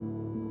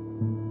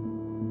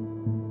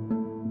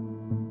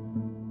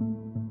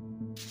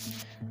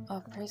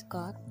Praise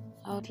God.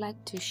 I would like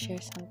to share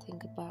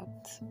something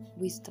about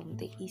wisdom,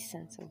 the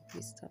essence of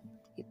wisdom.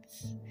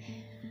 It's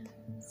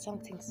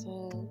something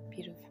so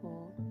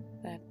beautiful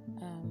that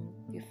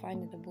you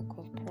find in the book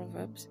of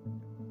Proverbs.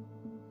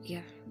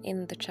 Yeah,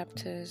 in the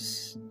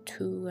chapters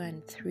 2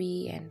 and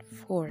 3 and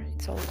 4,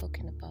 it's all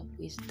talking about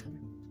wisdom.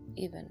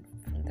 Even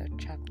from the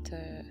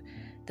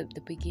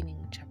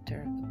beginning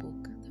chapter of the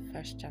book, the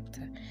first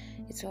chapter,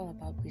 it's all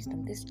about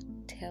wisdom. This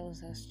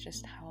tells us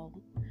just how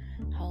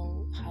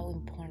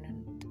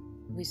important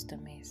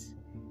wisdom is.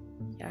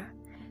 Yeah.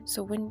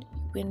 So when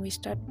we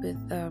start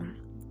with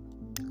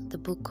the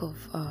book of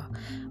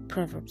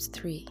Proverbs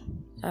 3,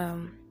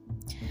 when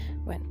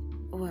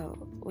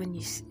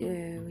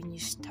you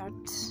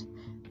start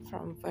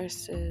from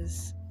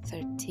verses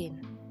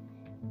 13,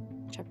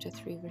 chapter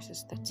 3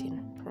 verses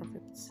 13,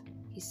 Proverbs,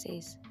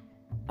 the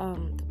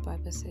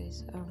Bible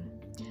says,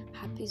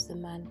 happy is the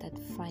man that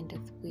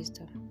findeth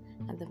wisdom,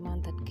 and the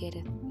man that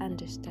getteth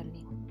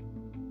understanding.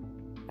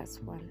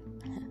 That's one.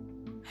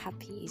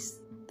 Happy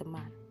is the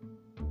man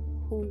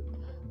who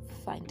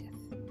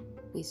findeth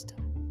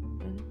wisdom,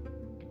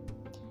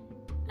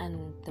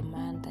 and the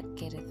man that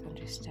getteth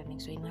understanding.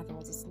 So in other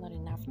words, it's not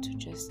enough to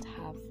just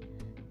have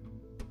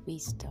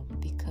wisdom,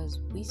 because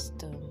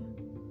wisdom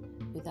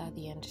without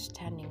the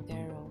understanding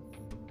thereof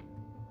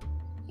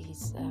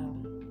is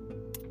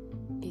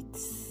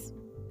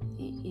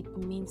it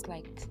means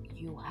like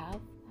you have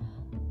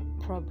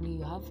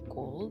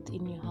gold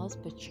in your house,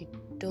 but you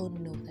don't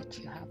know that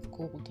you have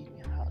gold in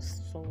your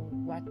house. So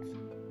what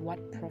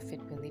profit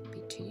will it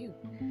be to you?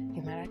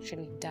 You might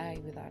actually die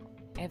without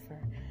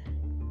ever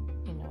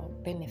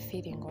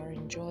benefiting or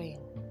enjoying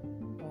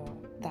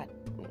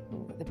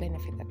the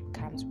benefit that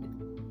comes with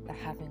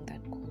having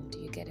that gold. Do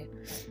you get it?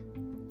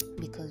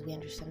 Because we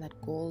understand that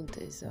gold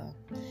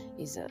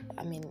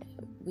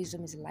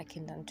wisdom is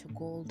likened unto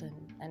gold,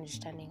 and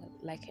understanding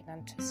likened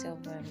unto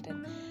silver,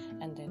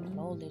 and then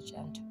knowledge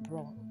unto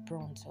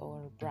bronze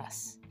or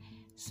brass.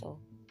 So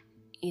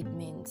it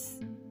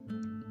means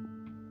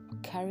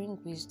carrying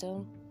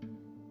wisdom,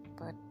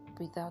 but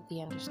without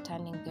the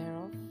understanding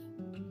thereof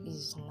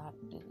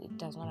it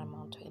does not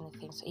amount to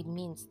anything. So it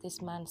means,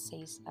 this man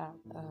says,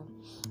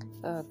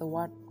 the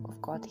word of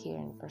God here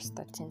in verse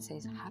 13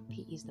 says,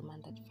 happy is the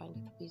man that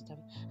findeth wisdom,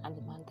 and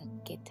the man that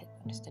getteth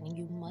understanding.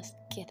 You must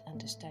get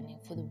understanding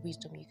for the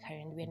wisdom you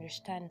carry. And we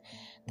understand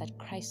that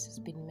Christ has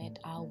been made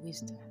our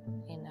wisdom.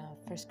 In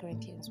 1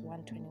 Corinthians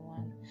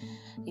 1:21,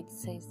 it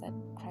says that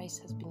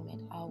Christ has been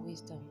made our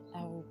wisdom,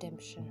 our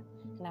redemption,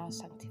 and our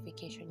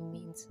sanctification.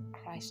 Means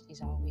Christ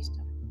is our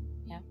wisdom.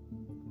 Yeah.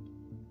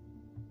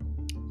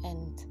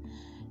 And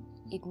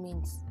it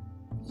means,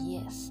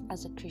 yes,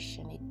 as a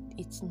Christian,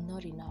 it's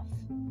not enough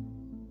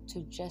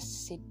to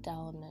just sit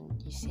down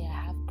and you say,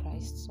 I have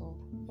Christ, so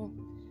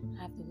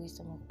I have the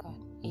wisdom of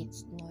God.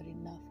 It's not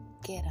enough.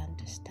 Get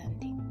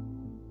understanding.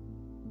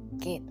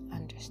 Get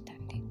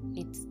understanding.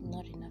 It's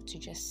not enough to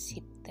just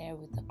sit there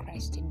with the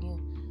Christ in you.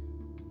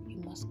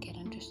 You must get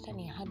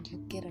understanding. How do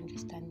you get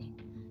understanding?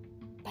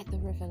 By the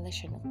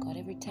revelation of God.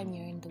 Every time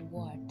you're in the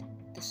Word,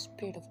 the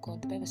Spirit of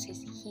God, the Bible says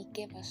He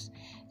gave us,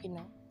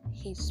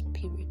 His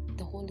Spirit,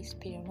 the Holy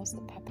Spirit. And what's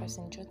the purpose?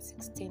 In John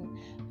 16,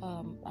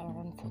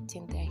 around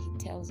 14 there, He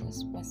tells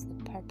us what's the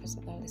purpose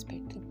of the Holy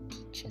Spirit: to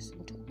teach us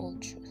into all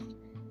truth,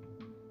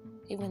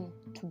 even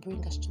to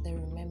bring us to the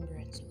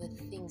remembrance of the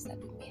things that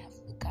we may have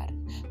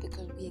forgotten,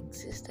 because we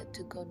existed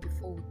to God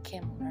before we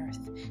came on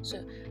earth.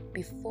 So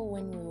before,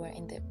 when we were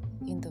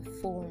in the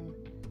form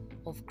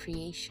of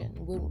creation,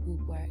 when we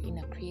were in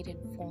a created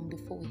form,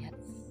 before we had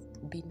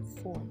been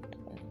formed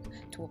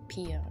to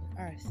appear on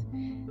earth,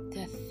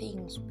 there are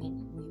things we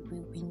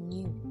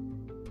knew.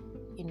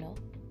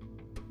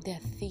 There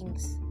are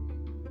things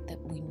that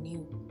we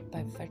knew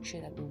by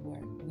virtue that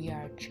we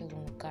are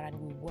children of God,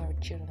 and we were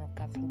children of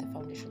God from the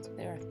foundations of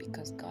the earth,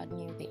 because God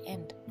knew the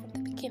end from the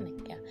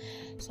beginning. Yeah.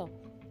 So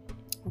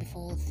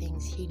before all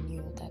things, He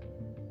knew that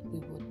we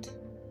would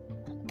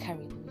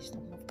carry the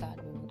wisdom of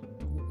God.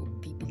 We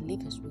would be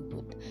believers. We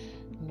would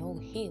know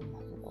Him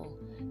and all.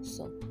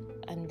 So,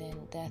 and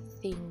then there are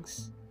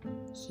things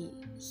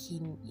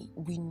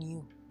we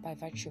knew by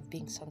virtue of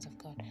being sons of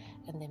God.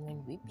 And then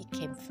when we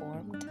became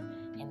formed,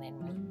 and then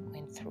we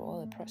went through all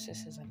the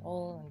processes and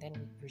all, and then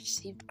we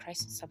received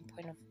Christ at some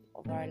point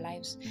of our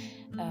lives,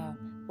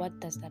 what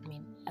does that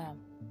mean?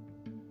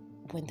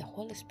 When the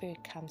Holy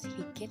Spirit comes,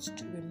 He gets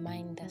to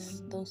remind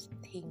us those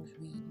things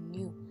we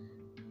knew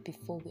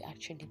before we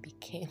actually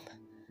became.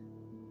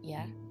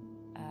 Yeah.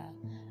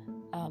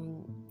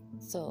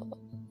 So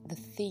the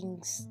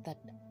things that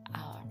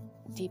are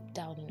deep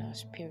down in our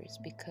spirits,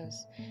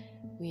 because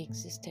we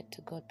existed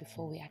to God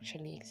before we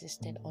actually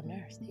existed on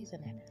earth,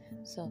 isn't it?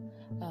 So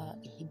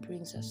He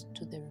brings us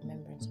to the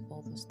remembrance of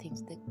all those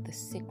things, the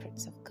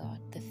secrets of God,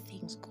 the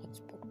things God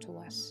spoke to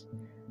us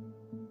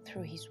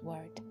through His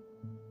Word.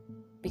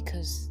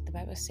 Because the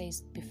Bible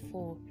says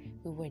before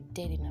we were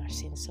dead in our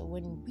sins. So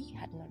when we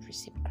had not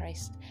received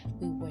Christ,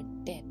 we were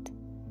dead.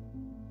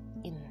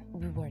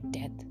 We were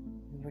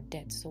we were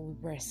dead, so we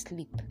were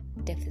asleep.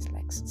 Death is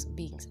like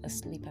being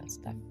asleep and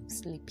stuff,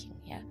 sleeping,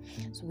 yeah.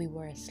 So we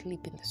were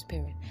asleep in the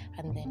spirit,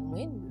 and then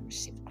when we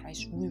received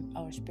Christ,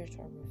 our spirits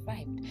were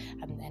revived,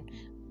 and then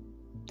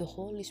the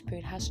Holy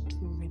Spirit has to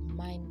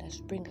remind us,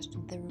 bring us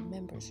to the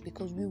remembrance,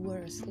 because we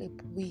were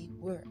asleep.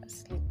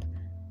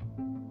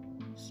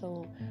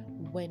 So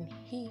when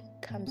He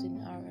comes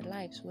in our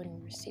lives, when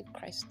we receive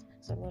Christ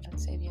as our Lord and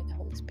Savior, the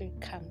Holy Spirit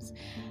comes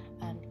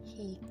and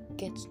He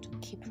gets to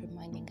keep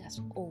reminding us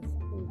of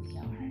who we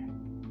are,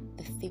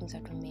 the things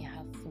that we may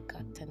have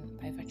forgotten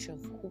by virtue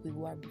of who we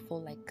were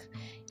before, like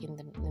in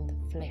the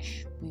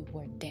flesh, we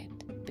were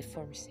dead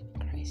before receiving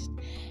Christ.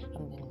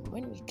 And then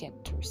when we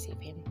get to receive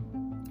Him,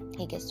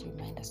 He gets to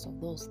remind us of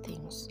those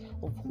things,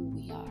 of who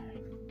we are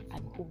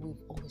and who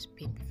we've always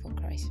been before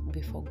Christ,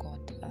 before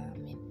God,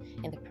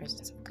 in the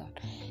presence of God.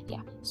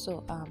 Yeah.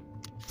 So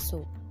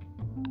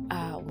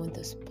when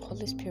the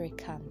Holy Spirit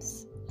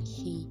comes,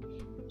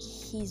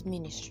 His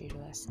ministry to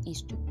us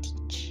is to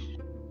teach.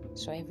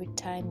 So every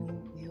time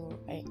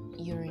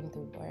you're in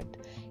the Word,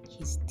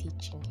 He's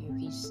teaching you,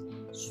 He's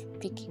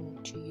speaking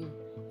to you,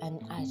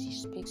 and as He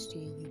speaks to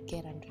you, you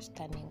get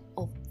understanding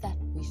of that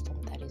wisdom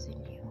that is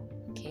in you.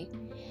 Okay.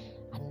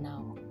 And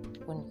now,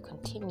 when you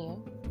continue,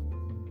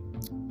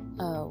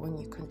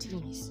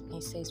 he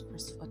says,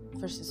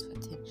 verses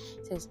 14,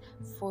 it says,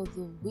 for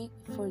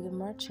the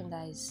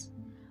merchandise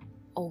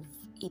of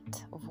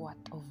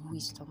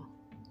wisdom,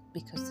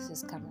 because this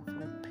is coming from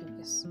the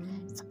previous.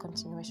 It's a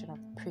continuation of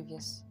the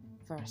previous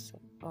verse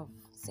of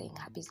saying,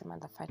 happy is the man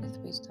that findeth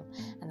wisdom,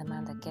 and the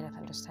man that getteth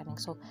understanding.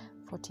 So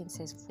 14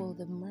 says, for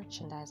the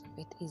merchandise of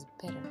it is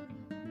better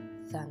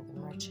than the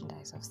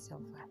merchandise of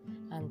silver,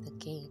 and the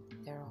gain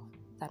thereof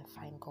than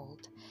fine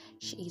gold.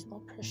 She is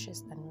more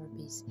precious than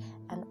rubies,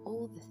 and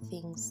all the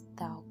things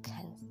thou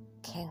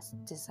canst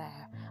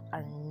desire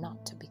are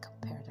not to be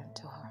compared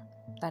unto her.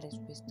 That is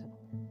wisdom.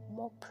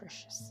 More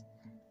precious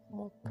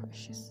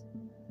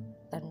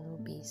than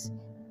rubies.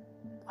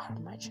 Her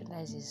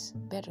merchandise is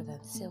better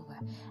than silver,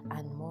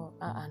 and more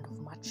and of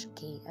much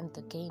gain, and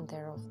the gain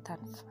thereof than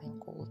fine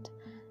gold.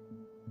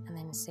 And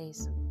then it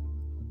says,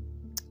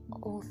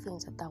 all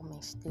things that thou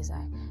mayst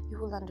desire. You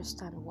will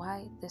understand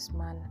why this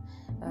man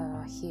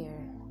here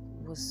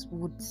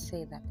would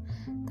say that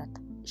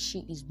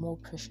she is more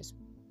precious.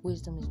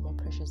 Wisdom is more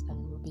precious than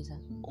rubies,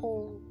 and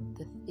all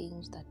the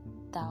things that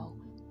thou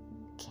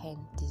can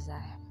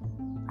desire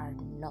are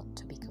not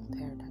to be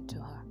compared unto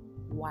her.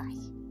 Why?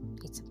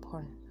 It's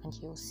important, and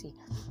you'll see.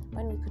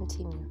 When we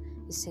continue,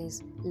 it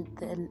says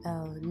the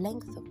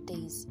length of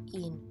days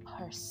in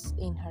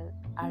her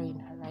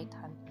right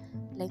hand.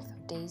 Length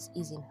of days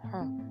is in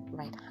her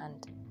right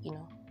hand.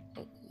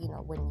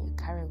 When you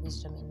carry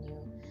wisdom in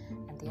you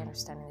and the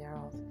understanding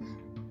thereof,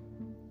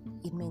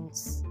 it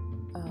means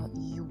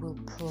you will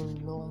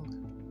prolong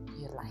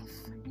your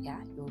life.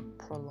 Yeah, you will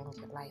prolong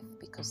your life,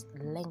 because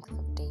the length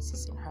of days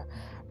is in her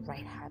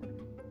right hand.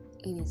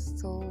 It is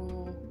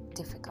so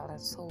difficult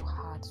and so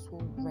hard, so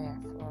rare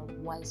for a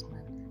wise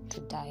man to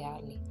die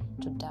early.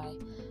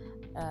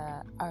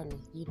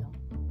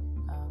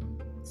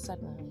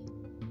 Suddenly.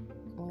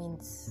 It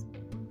means,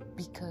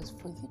 because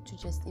for you to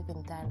just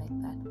even die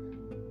like that,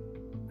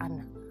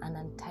 an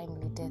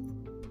untimely death,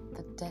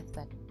 the death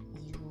that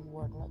you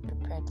were not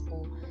prepared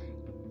for,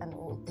 and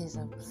all, there's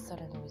a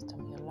certain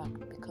wisdom you lack,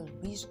 because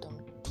wisdom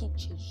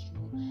teaches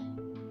you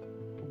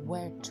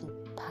where to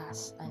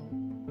pass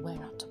and where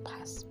not to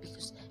pass,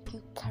 because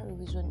you carry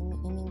wisdom.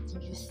 It means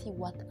you see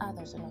what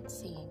others are not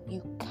seeing.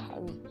 You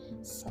carry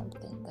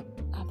something that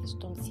others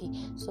don't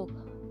see. So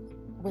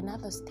when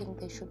others think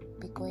they should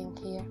be going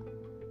here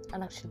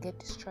and actually get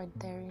destroyed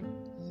therein,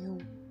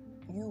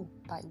 you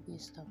by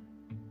wisdom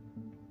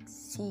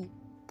see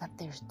that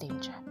there's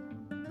danger,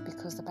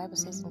 because the Bible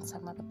says in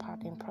some other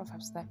part in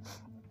Proverbs that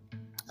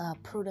a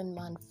prudent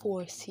man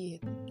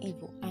foreseeth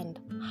evil and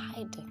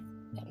hideth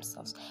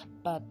themselves,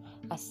 but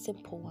a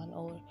simple one,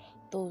 or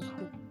those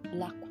who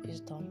lack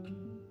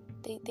wisdom,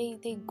 they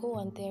go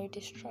and they're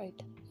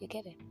destroyed. You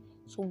get it?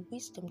 So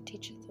wisdom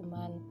teaches a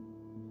man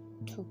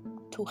to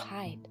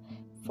hide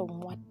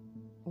from what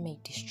may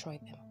destroy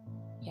them.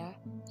 Yeah,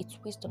 it's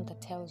wisdom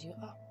that tells you,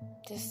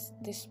 this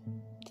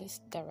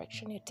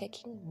direction you're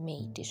taking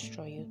may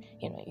destroy you.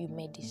 You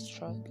may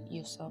destroy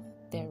yourself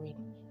therein.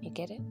 You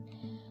get it?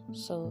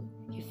 So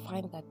you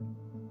find that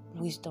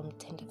wisdom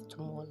tendeth to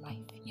more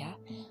life. Yeah.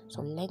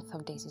 So length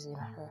of days is in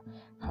her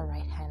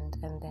right hand,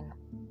 and then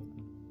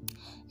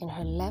in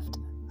her left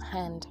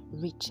hand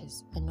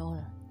riches and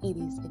honor. It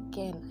is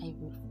again,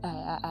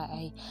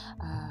 I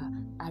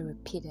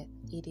repeat it.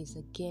 It is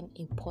again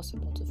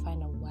impossible to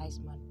find a wise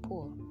man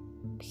poor,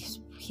 because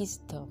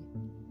wisdom.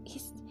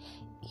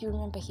 You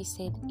remember he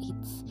said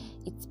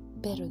it's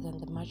better than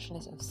the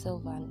merchandise of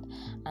silver,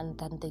 and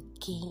than the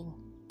gain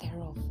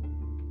thereof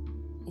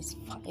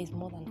is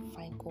more than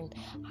fine gold.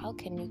 How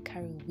can you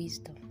carry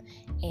wisdom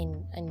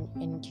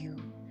and you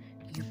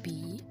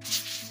be?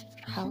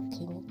 How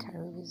can you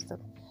carry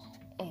wisdom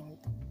and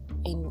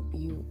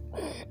you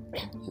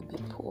be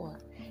poor?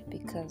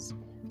 Because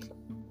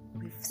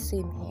we've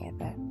seen here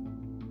that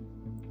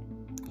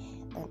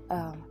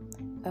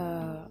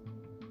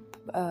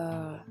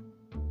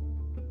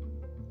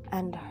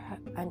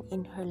and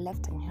in her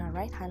left and her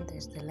right hand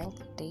there's the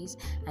length of days,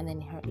 and then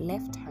in her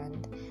left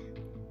hand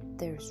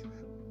there's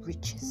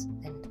riches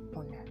and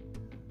honor.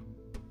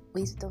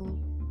 Wisdom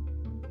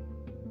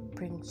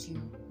brings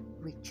you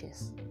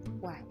riches.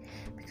 Why?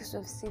 Because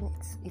we've seen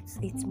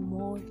it's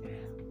more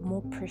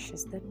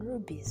precious than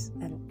rubies,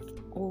 and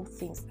all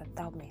things that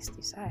thou mayst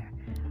desire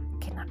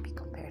cannot be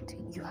compared to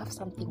it. You have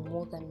something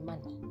more than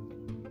money.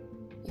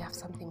 You have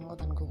something more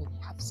than gold.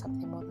 You have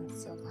something more than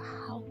silver.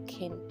 How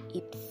can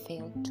it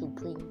fail to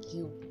bring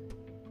you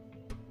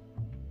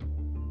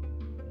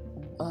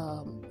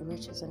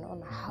riches and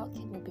honor? How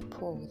can you be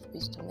poor with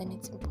wisdom? And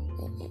it's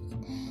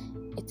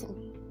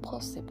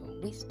impossible.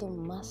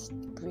 Wisdom must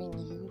bring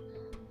you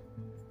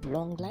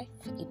long life.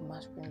 It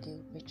must bring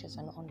you riches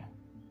and honor.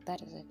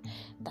 That is it.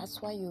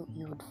 That's why you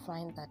would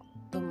find that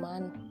the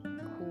man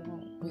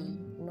whom we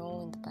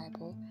know in the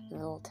Bible, in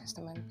the Old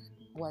Testament,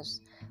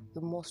 was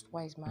the most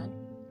wise man.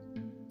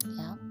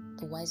 Yeah,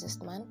 the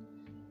wisest man.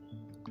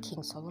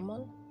 King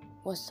Solomon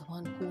was the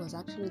one who was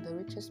actually the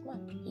richest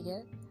man. You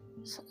get it?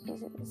 So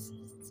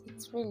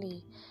it's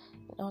really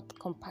not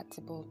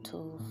compatible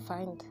to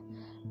find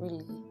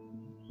really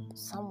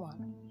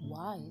someone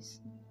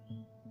wise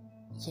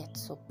yet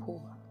so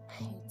poor.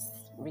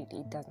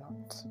 It does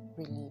not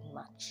really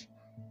match.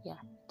 Yeah,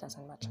 it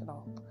doesn't match at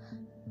all.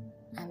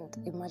 And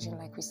imagine,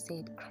 like we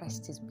said,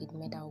 Christ is being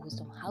made our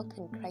wisdom. How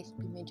can Christ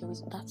be made your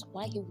wisdom? That's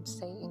why he would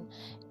say in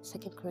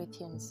 2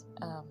 Corinthians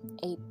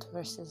 8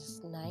 verses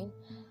 9,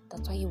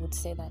 that's why he would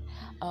say that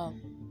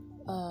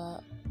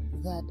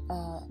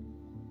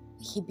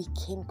he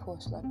became poor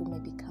so that we may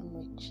become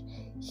rich.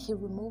 He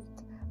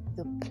removed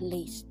the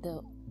place,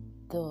 the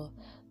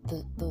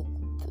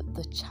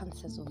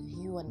chances of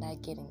you and I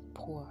getting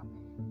poor.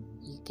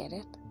 You get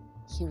it?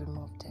 He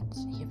removed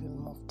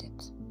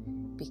it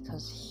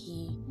because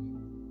he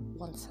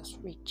wants us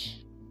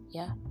rich.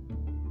 Yeah,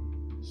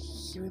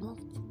 he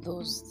removed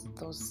those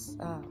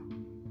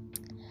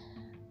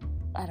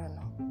I don't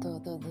know,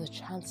 the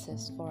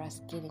chances for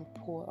us getting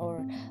poor,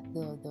 or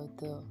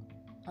the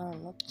I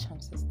don't know,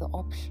 chances, the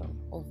option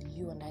of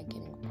you and I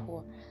getting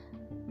poor,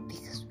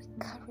 because we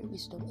carry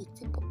wisdom.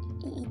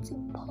 It's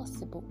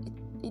impossible.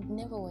 It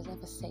never was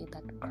ever said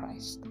that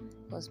Christ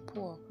was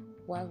poor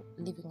while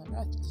living on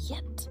earth,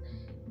 yet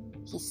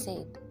he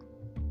said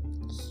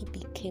he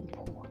became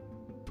poor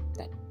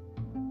that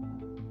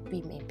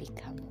we may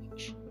become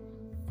rich,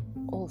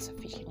 all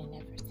sufficient in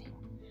everything.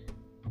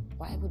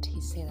 Why would he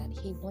say that?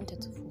 He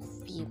wanted to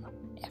fulfill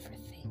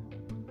everything.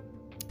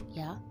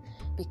 Yeah,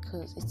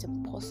 because it's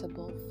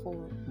impossible for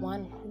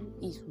one who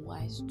is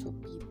wise to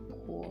be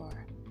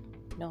poor.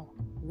 No,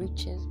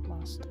 riches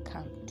must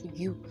come to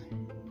you,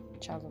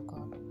 child of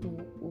God,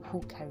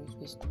 who carries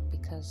wisdom,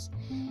 because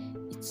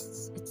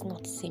it's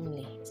not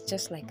seemly. It's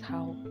just like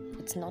how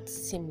it's not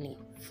seemly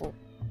for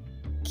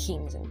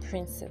kings and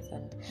princes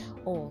and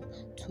all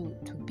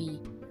to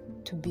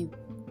be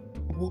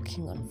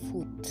walking on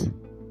foot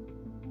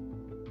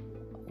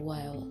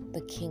while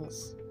the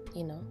kings,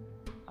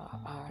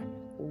 are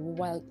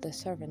while the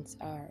servants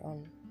are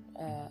on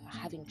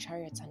having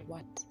chariots and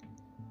what.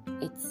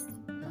 It's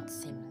not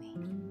seemly,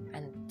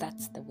 and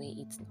that's the way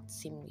it's not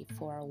seemly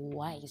for a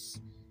wise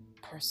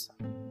person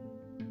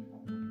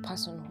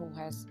who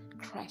has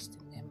Christ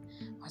in them,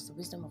 who has the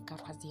wisdom of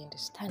God, who has the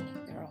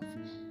understanding thereof,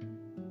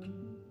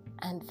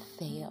 and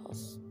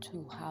fails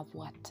to have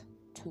what?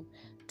 To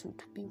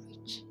be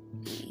rich.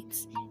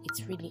 It's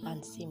really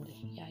unseemly.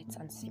 Yeah, it's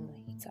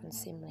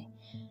unseemly.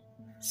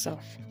 So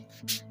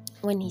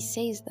when he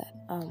says that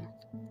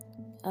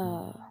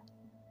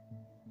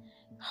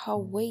her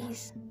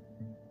ways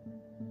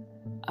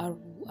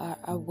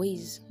are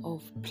ways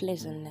of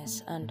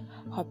pleasantness, and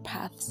her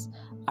paths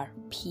are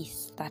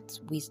peace. That's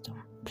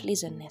wisdom,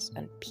 pleasantness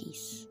and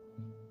peace.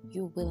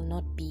 You will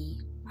not be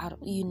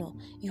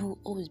you will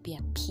always be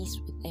at peace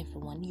with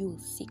everyone. You will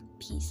seek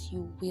peace.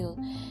 You will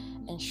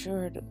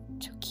ensure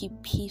to keep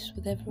peace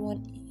with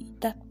everyone.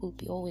 That will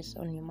be always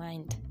on your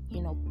mind,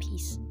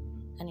 peace,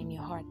 and in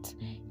your heart.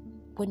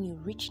 When you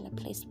reach in a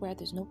place where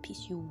there's no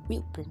peace, you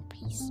will bring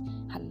peace.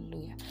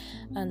 Hallelujah.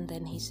 And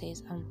then he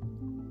says,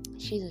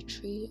 she's a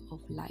tree of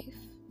life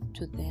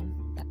to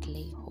them that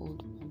lay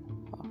hold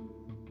on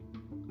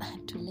her.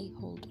 To lay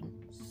hold on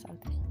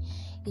something.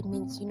 It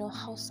means,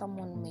 how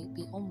someone may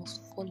be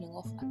almost falling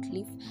off a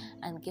cliff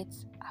and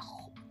gets a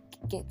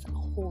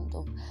hold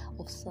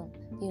of some,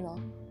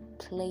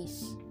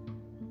 place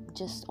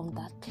just on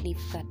that cliff,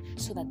 that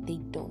so that they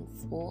don't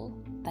fall.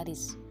 That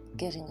is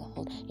getting a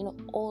hold.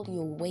 All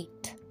your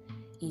weight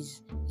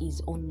is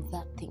on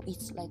that thing.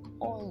 It's like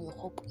all your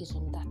hope is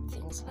on that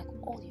thing. It's like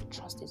all your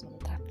trust is on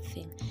that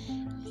thing.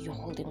 You're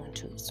holding on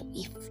to it. So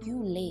if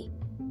you lay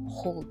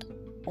hold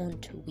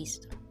onto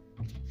wisdom,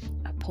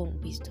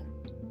 upon wisdom,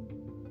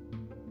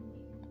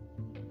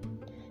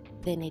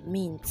 then it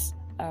means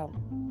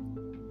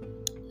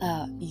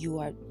you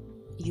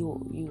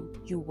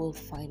will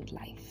find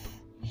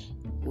life.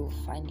 You will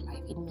find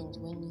life. It means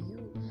when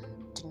you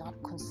do not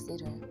not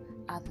consider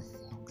other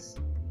things,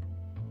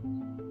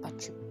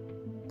 but you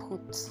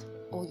put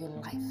all your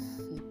life,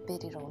 you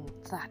bet it on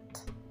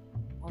that,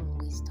 on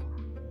wisdom.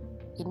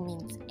 It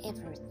means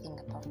everything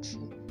about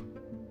you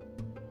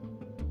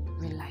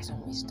relies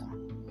on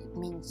wisdom. It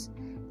means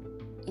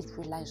it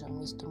relies on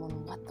wisdom,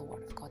 on what the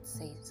Word of God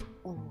says,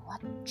 on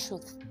what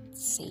truth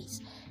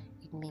says.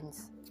 It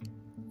means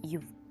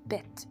you've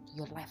bet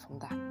your life on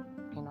that,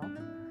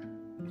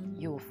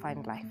 you will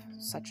find life.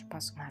 Such a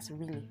person has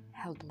really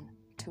held on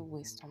to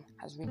wisdom,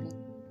 has really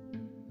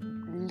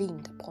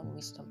leaned upon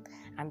wisdom,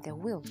 and they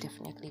will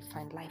definitely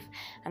find life.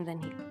 And then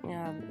he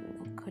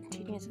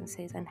continues and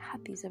says, and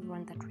happy is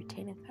everyone that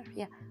retaineth her.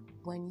 Yeah,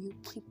 when you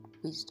keep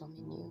wisdom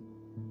in you,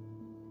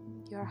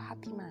 you're a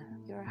happy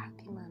man. You're a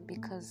happy man,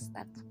 because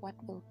that's what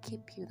will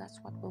keep you. That's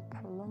what will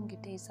prolong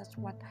your days. That's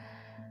what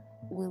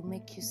will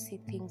make you see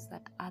things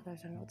that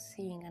others are not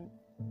seeing, and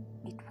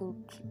it will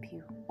keep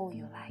you all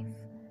your life.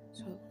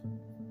 So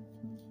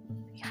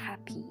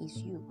happy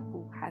is you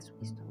who has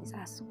wisdom, is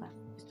us who have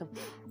wisdom.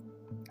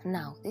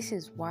 Now, this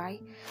is why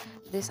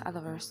this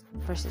other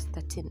verses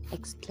 13,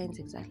 explains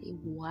exactly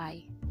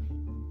why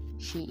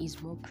she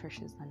is more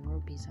precious than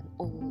rubies, and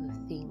all the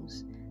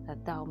things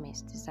that thou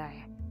mayst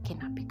desire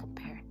cannot be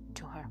compared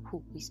to her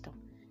who wisdom.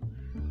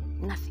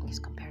 Nothing is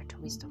compared to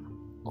wisdom.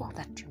 All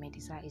that you may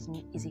desire is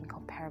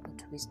incomparable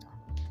to wisdom.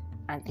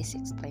 And this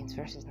explains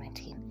verses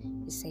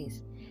 19. It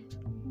says,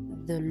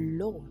 the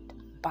Lord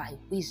by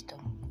wisdom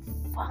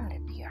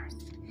founded the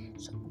earth.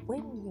 So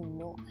when you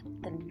know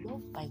that the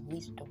Lord by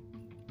wisdom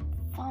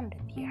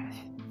founded the earth,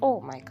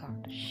 oh my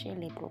God,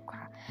 Shele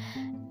Broka,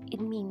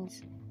 it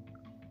means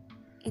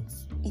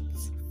it's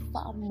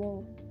far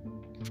more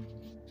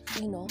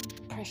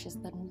precious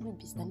than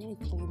rubies, than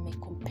anything you may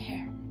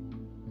compare.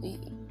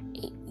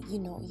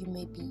 You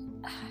may be,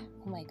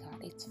 oh my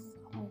God, it's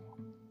far more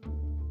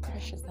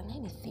precious than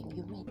anything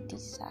you may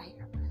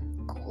desire,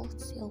 gold,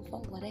 silver,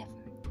 whatever.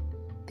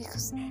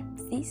 Because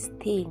this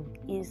thing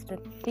is the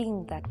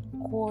thing that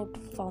God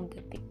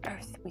founded the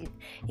earth with.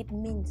 It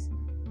means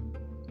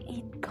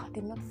God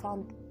did not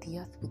found the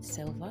earth with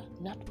silver,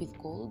 not with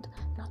gold,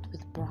 not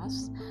with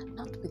brass,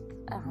 not with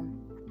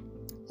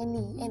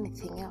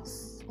anything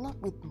else, not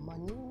with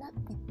money, not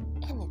with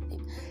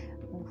anything.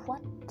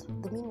 What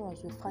the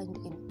minerals we find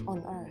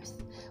on earth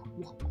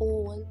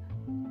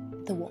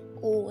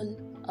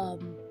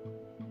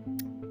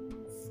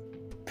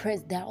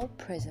they're all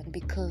present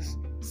because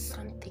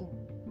something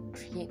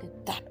created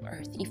that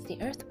earth. If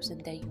the earth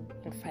wasn't there, you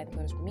wouldn't find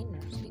those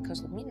minerals,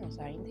 because the minerals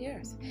are in the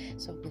earth.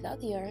 So without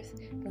the earth,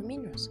 no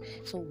minerals.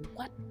 So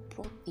what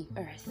brought the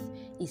earth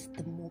is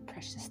the more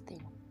precious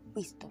thing.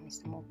 Wisdom is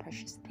the more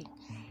precious thing.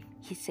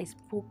 He says,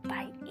 for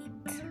by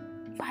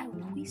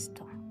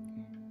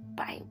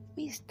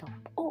wisdom,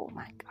 oh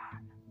my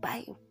God,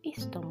 by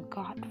wisdom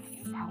God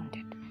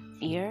founded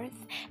the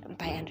earth, and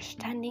by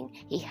understanding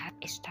he had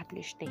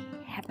established the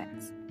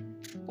heavens.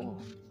 Oh,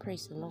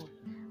 praise the Lord.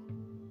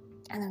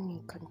 And then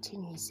he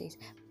continues, he says,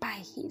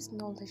 by his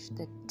knowledge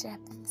the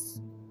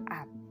depths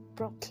are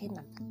broken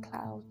and the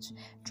clouds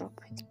drop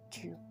with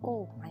dew.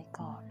 Oh my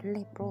God,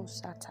 Lebro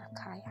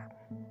Satakaya.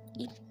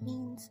 It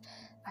means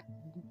that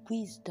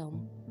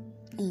wisdom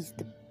is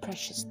the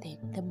precious thing,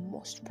 the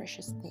most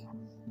precious thing.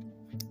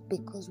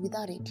 Because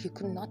without it, you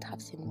could not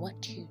have seen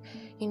what you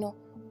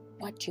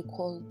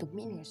call the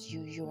minerals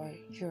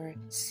you're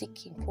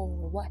seeking for,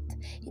 or what.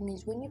 It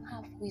means when you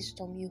have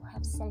wisdom, you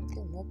have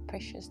something more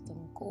precious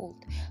than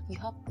gold. You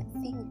have the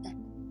thing that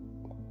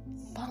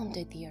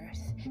founded the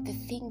earth, the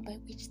thing by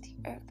which the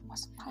earth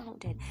was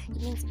founded.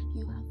 It means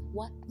you have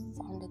what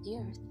founded the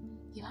earth.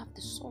 You have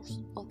the source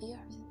of the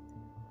earth,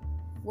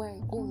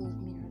 where all those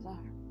minerals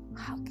are.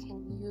 How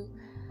can you live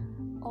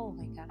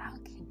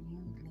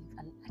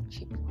a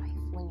cheap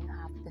life when you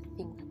have the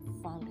thing that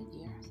founded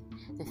the earth,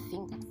 the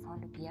thing that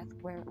founded the earth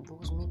where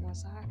those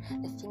minerals are,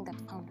 the thing that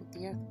founded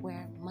the earth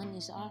where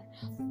monies are?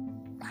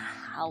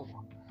 How?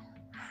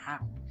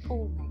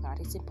 Oh my God,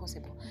 it's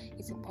impossible.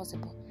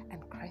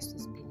 And Christ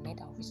has been made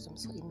our wisdom.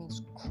 So it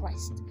means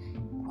Christ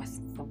was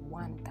the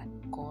one that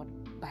God,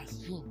 by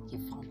him, he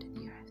founded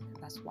the earth. And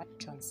that's what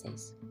John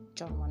says.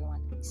 John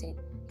 1:1. He said,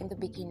 in the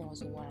beginning was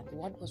the Word, and the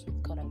Word was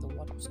with God, and the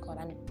Word was God,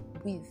 and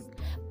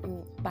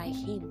by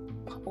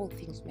him all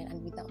things made,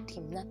 and without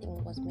him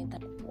nothing was made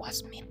that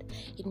was made.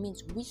 It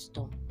means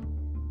wisdom.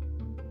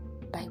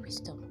 By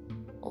wisdom,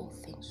 all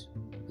things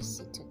we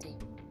see today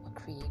were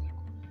created,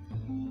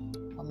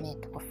 were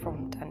made, were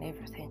formed, and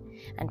everything.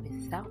 And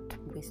without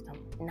wisdom,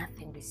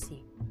 nothing we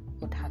see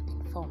would have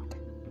been formed.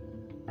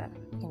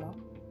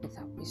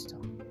 Without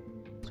wisdom.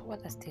 So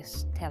what does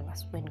this tell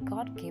us? When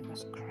God gave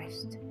us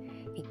Christ,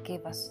 he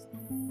gave us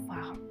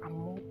far a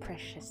more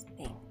precious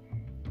thing.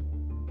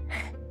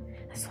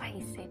 That's why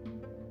he said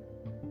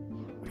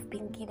we've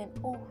been given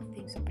all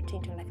things that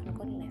pertain to life and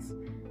godliness.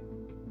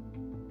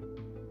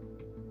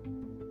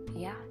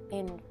 Yeah,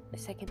 in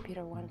 2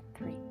 Peter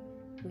 1:3,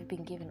 we've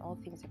been given all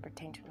things that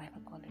pertain to life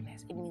and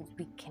godliness. It means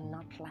we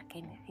cannot lack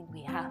anything.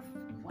 We have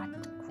what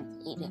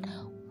created,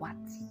 what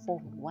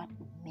formed, what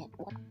made,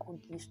 what God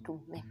used to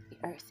make the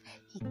earth.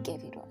 He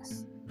gave it to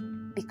us.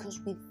 Because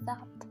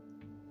without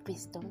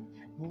wisdom,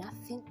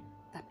 nothing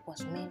that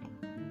was made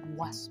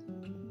was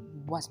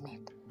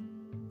made.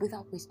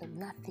 Without wisdom,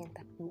 nothing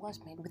that was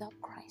made. Without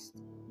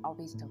Christ, our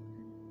wisdom,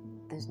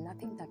 there's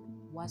nothing that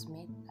was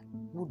made that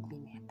would be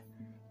made.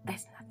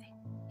 There's nothing.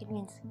 It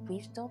means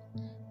wisdom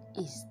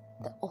is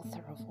the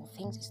author of all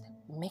things, is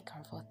the maker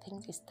of all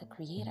things, is the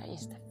creator,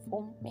 is the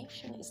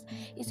formation, is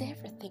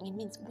everything. It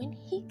means when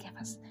He gave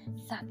us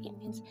that, it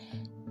means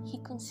He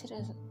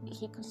considers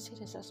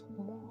us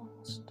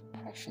most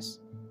precious.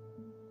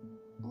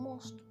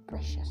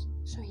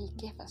 So He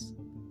gave us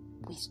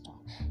wisdom.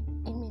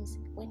 It means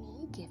when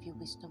He gave you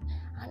wisdom,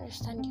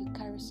 understand you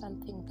carry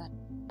something that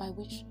by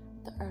which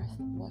the earth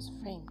was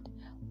framed.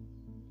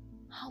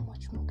 How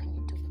much more can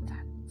you do with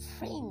that?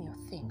 Frame your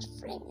things,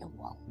 frame your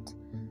world,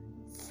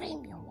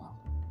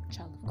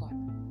 child of God.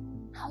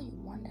 How you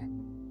want it?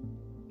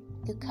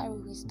 You carry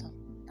wisdom.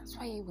 That's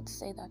why He would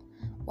say that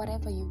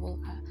whatever you will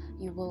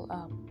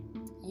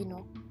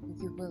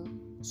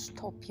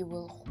stop, you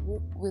will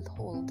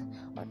withhold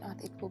on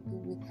earth, it will be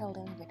withheld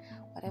in heaven.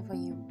 Whatever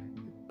you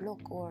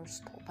block or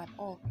stop at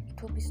all,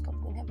 it will be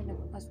stopped in heaven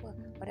as well.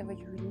 Whatever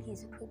you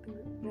release, it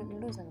will be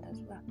loosened as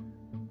well.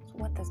 So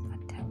what does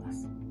that tell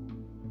us?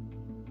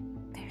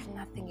 There's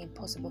nothing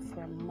impossible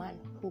for a man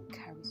who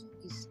carries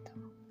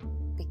wisdom,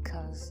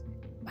 because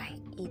by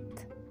it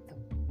the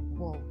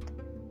world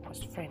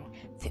was framed,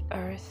 the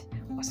earth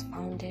was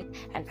founded,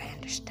 and by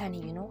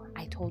understanding,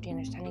 I told you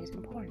understanding is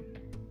important.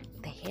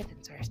 The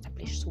heavens are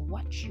established, so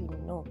what you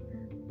know.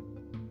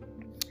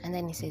 And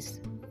then He says,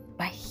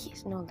 by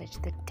His knowledge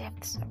the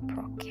depths are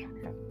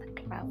broken and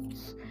the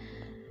clouds.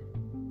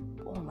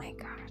 Oh my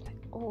God,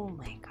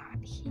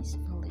 His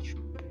knowledge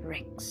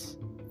breaks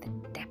the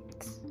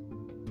depths.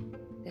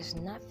 There's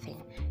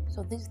nothing.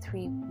 So these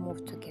three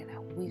move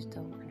together: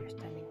 wisdom,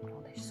 understanding,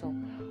 knowledge. So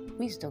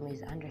wisdom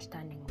is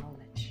understanding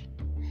knowledge.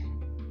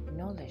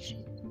 Knowledge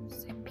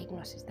is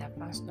epignosis, is the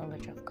advanced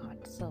knowledge of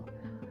God. So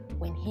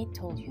when He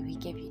told you He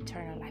gave you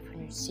eternal life when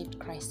you received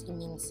Christ, it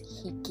means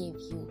He gave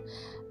you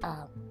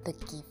the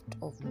gift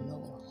of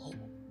knowing Him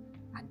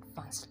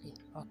advancedly,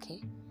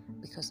 okay?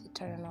 Because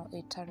eternal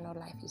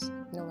life is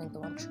knowing the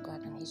one true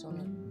God and His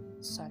only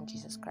Son,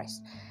 Jesus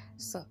Christ.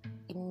 So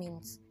it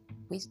means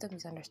wisdom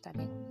is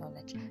understanding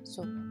knowledge.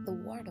 So the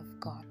Word of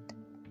God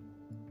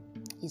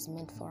is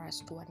meant for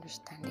us to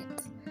understand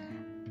it.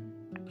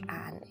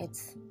 And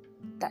it's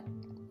that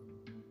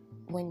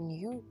when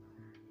you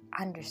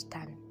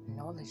understand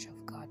knowledge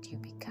of God, you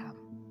become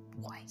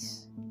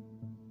wise.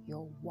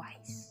 You're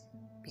wise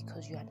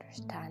because you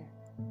understand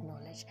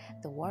knowledge.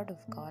 The Word of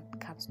God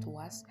comes to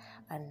us,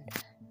 and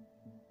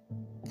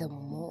the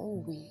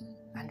more we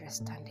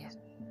understand it,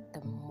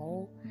 the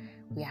more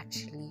we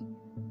actually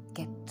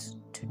get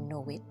to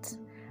know it,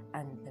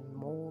 and the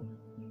more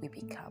we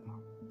become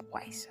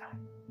wiser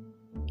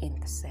in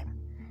the same.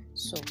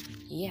 So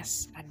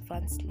yes,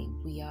 advancedly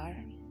we are,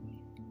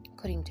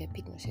 according to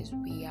epignosis,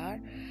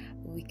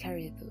 we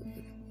carry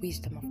the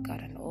wisdom of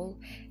God and all.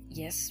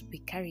 Yes, we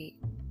carry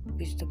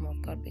wisdom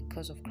of God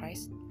because of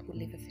Christ who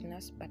liveth in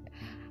us, but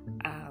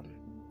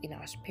in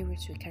our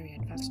spirits we carry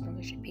advanced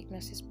knowledge,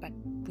 epignosis, but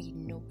we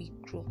know we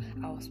grow.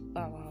 Our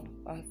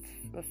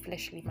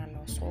fleshly man,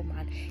 our soul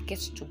man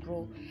gets to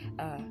grow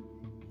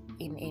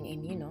in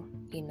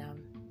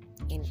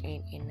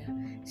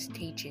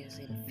stages,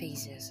 in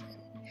phases,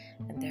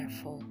 and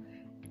therefore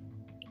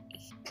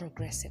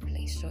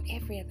progressively. So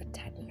every other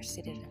time you're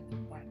seated in the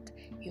Word,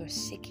 you're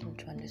seeking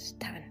to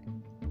understand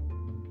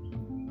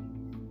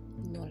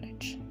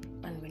knowledge,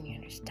 and when you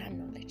understand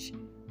knowledge,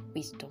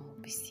 wisdom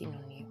will be seen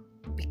on you,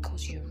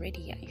 because you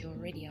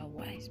already are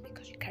wise,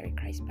 because you carry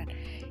Christ. But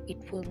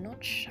it will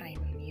not shine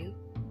on you,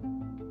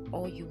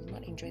 or you will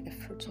not enjoy the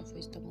fruits of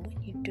wisdom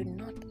when you do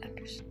not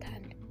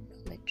understand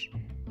knowledge.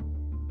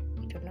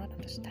 You do not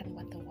understand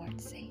what the Word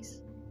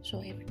says. So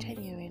every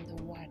time you're in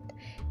the Word,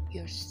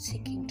 you're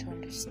seeking to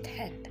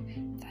understand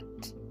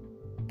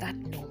that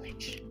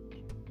knowledge,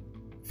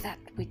 that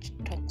which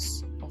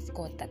talks of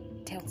God, that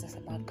tells us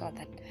about God.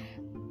 That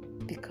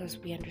because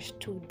we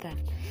understood that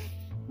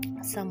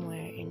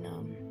somewhere in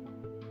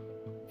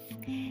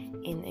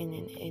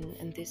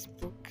this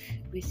book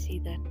we see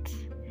that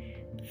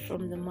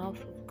from the mouth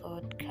of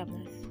God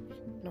cometh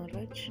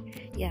knowledge.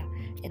 Yeah,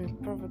 in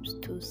Proverbs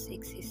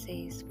 2:6 He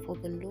says, for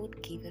the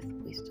Lord giveth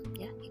wisdom.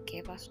 Yeah, He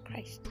gave us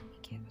Christ, He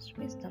gave us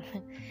wisdom.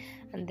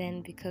 And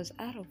then because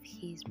out of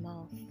His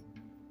mouth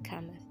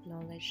cometh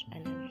knowledge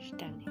and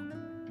understanding.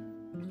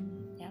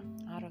 Yeah,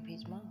 out of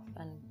His mouth.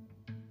 And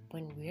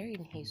when we're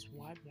in His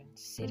Word, when we're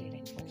sitting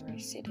in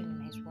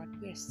His Word,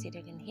 we're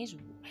seated in His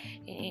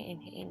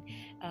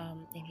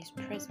in His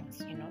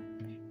presence.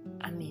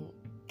 I mean,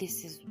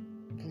 this is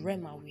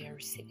Rhema we are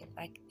receiving.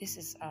 Like, this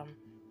is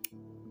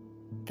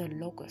the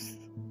Logos,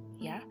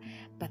 yeah.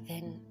 But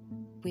then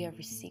we are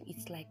receiving.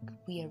 It's like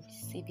we are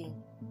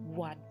receiving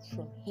word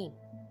from Him.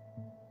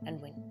 And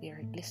when we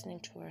are listening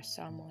to a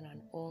sermon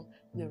and all,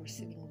 we are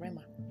receiving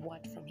Rhema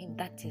word from Him.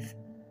 That is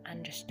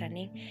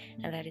understanding,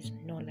 and that is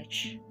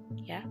knowledge.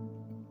 Yeah.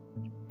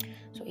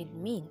 So it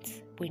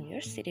means when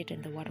you're seated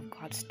in the Word of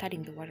God,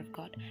 studying the Word of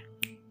God,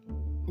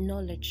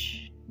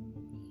 knowledge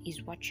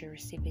is what you're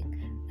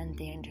receiving and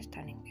the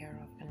understanding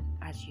thereof. And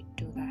as you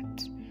do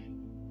that,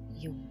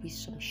 your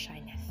wisdom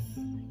shineth.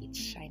 It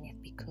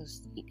shineth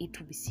because it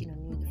will be seen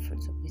on you. The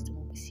fruits of wisdom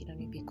will be seen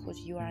on you because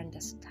you are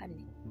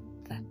understanding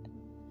that.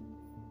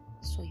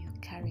 So you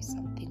carry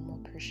something more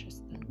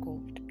precious than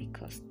gold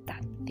because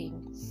that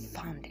thing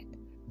founded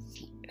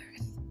the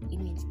earth. It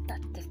means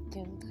that's the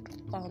thing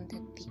that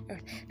founded the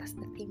earth. That's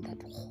the thing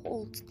that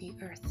holds the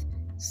earth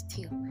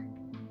still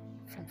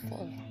from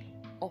falling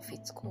off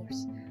its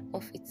course,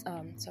 off its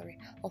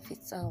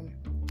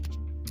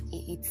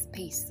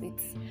space,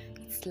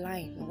 its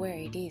line where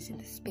it is in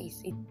the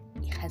space. It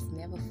has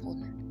never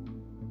fallen.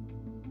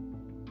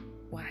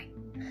 Why?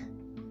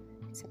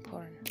 It's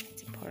important.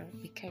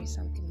 We carry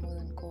something more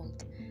than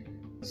gold.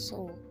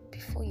 So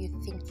before you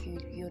think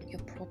your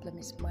problem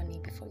is money,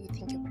 before you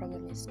think your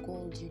problem is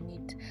gold, you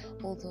need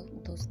all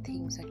those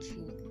things that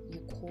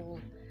you call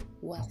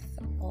wealth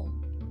and all.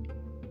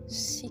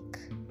 Seek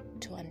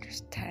to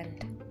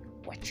understand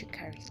what you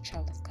carry,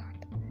 child of God.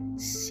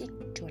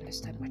 Seek to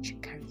understand what you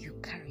carry. You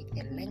carry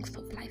the length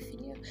of life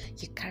in you.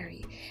 You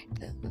carry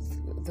the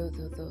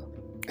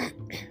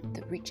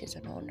the riches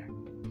and honor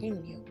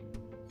in you.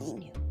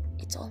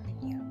 It's all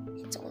in you.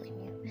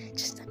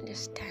 Just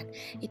understand.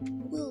 It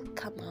will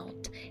come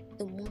out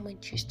the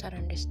moment you start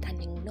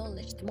understanding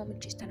knowledge, the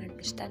moment you start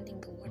understanding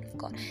the Word of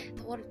God.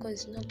 The Word of God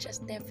is not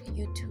just there for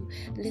you to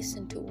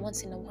listen to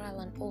once in a while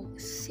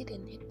and sit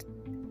in it.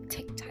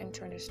 Take time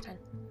to understand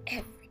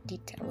every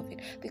detail of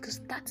it, because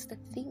that's the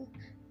thing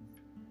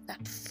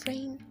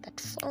that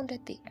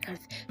founded the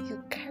earth.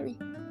 You carry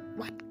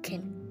what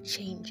can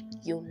change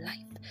your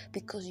life,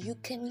 because you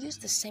can use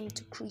the same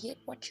to create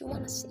what you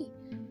want to see,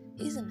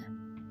 isn't it?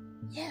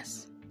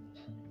 Yes.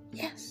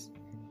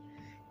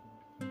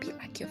 Be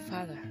like your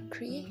Father.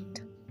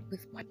 Create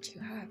with what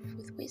you have,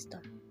 with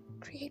wisdom.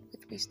 Create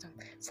with wisdom.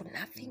 For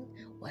nothing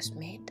was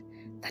made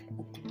that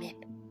would be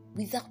made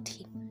without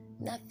Him.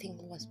 Nothing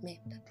was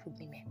made that would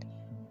be made.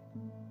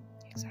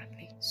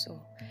 Exactly.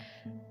 So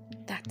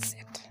that's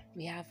it.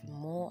 We have a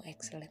more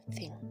excellent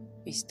thing,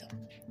 wisdom.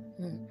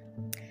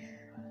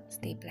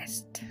 Stay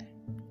blessed.